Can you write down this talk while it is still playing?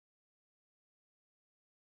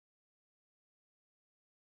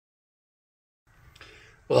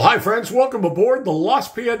Well, hi friends, welcome aboard the Las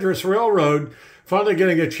Piedras Railroad. Finally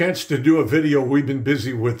getting a chance to do a video. We've been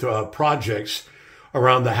busy with projects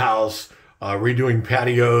around the house, redoing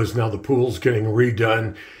patios. Now the pool's getting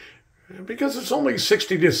redone because it's only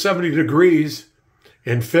 60 to 70 degrees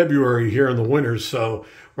in February here in the winter. So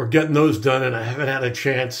we're getting those done, and I haven't had a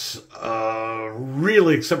chance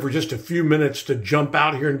really, except for just a few minutes, to jump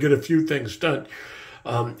out here and get a few things done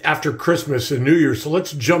after Christmas and New Year. So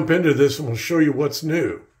let's jump into this and we'll show you what's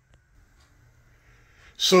new.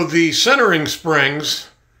 So the centering springs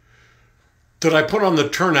that I put on the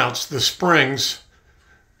turnouts, the springs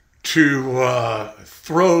to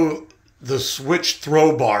throw the switch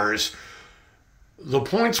throw bars, the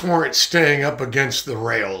points weren't staying up against the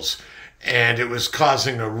rails, and it was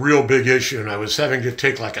causing a real big issue, and I was having to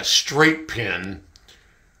take like a straight pin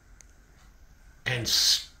and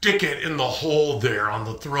stick it in the hole there on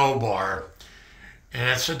the throw bar. And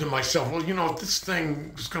I said to myself, well, you know, if this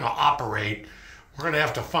thing is going to operate, we're going to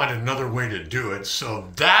have to find another way to do it. So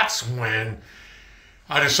that's when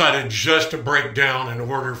I decided just to break down and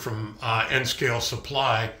order from N-Scale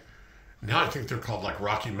Supply. Now I think they're called like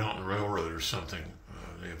Rocky Mountain Railroad or something.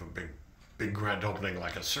 They have a big grand opening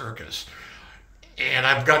like a circus. And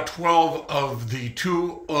I've got 12 of the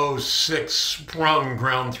 206 sprung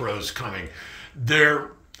ground throws coming.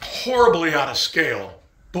 They're horribly out of scale,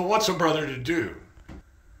 but what's a brother to do?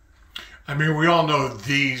 I mean, we all know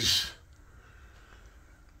these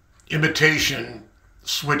imitation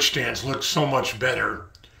switch stands look so much better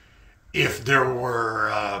if there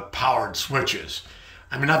were powered switches.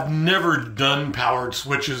 I mean, I've never done powered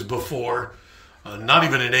switches before, not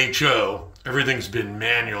even in HO. Everything's been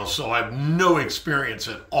manual, so I have no experience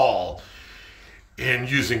at all in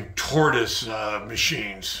using tortoise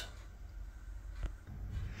machines.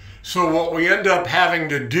 So what we end up having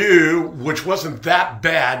to do, which wasn't that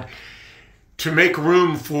bad, to make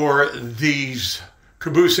room for these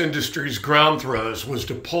Caboose Industries ground throws, was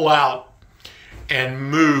to pull out and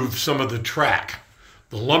move some of the track.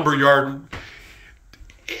 The lumberyard,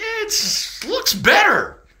 it looks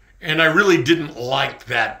better. And I really didn't like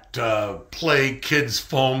that Play Kids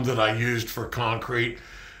foam that I used for concrete.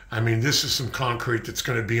 I mean, this is some concrete that's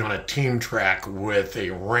going to be on a team track with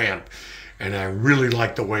a ramp. And I really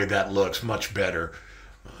like the way that looks, much better.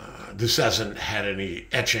 This hasn't had any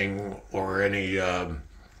etching or any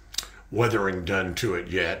weathering done to it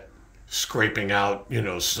yet. Scraping out, you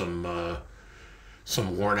know, some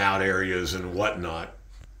worn out areas and whatnot.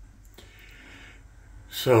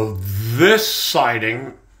 So this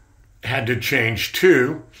siding had to change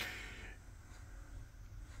too.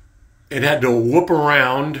 It had to whoop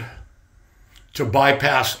around to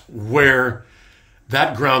bypass where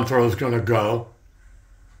that ground throw is going to go.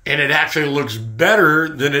 And it actually looks better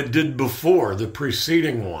than it did before, the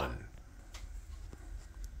preceding one.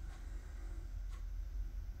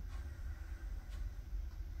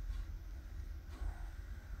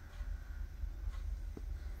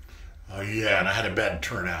 Oh yeah, and I had a bad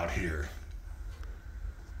turnout here.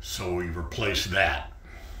 So we replaced that.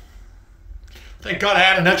 Thank God I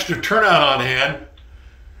had an extra turnout on hand.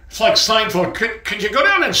 It's like Seinfeld, could you go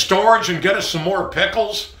down in storage and get us some more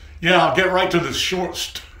pickles? Yeah, I'll get right to the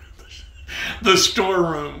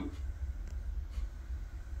storeroom.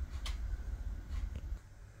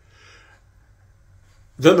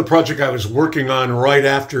 Then the project I was working on right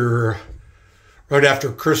after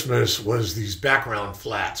Christmas was these background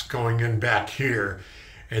flats going in back here,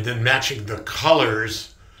 and then matching the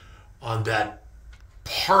colors on that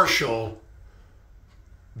partial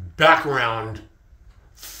background.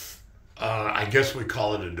 I guess we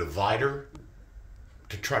call it a divider,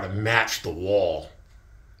 to try to match the wall.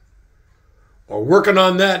 We're working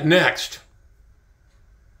on that next.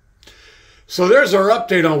 So there's our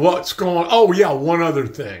update on what's going on. Oh yeah, one other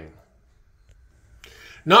thing.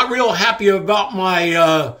 Not real happy about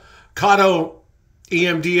my Kato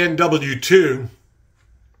EMD NW2.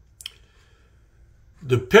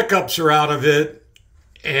 The pickups are out of it,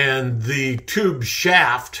 and the tube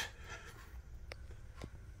shaft,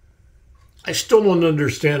 I still don't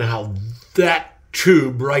understand how that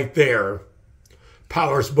tube right there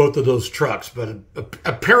powers both of those trucks, but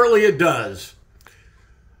apparently it does.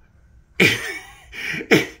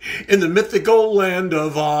 In the mythical land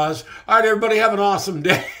of Oz. All right, everybody, have an awesome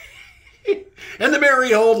day. In the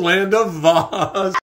merry old land of Oz.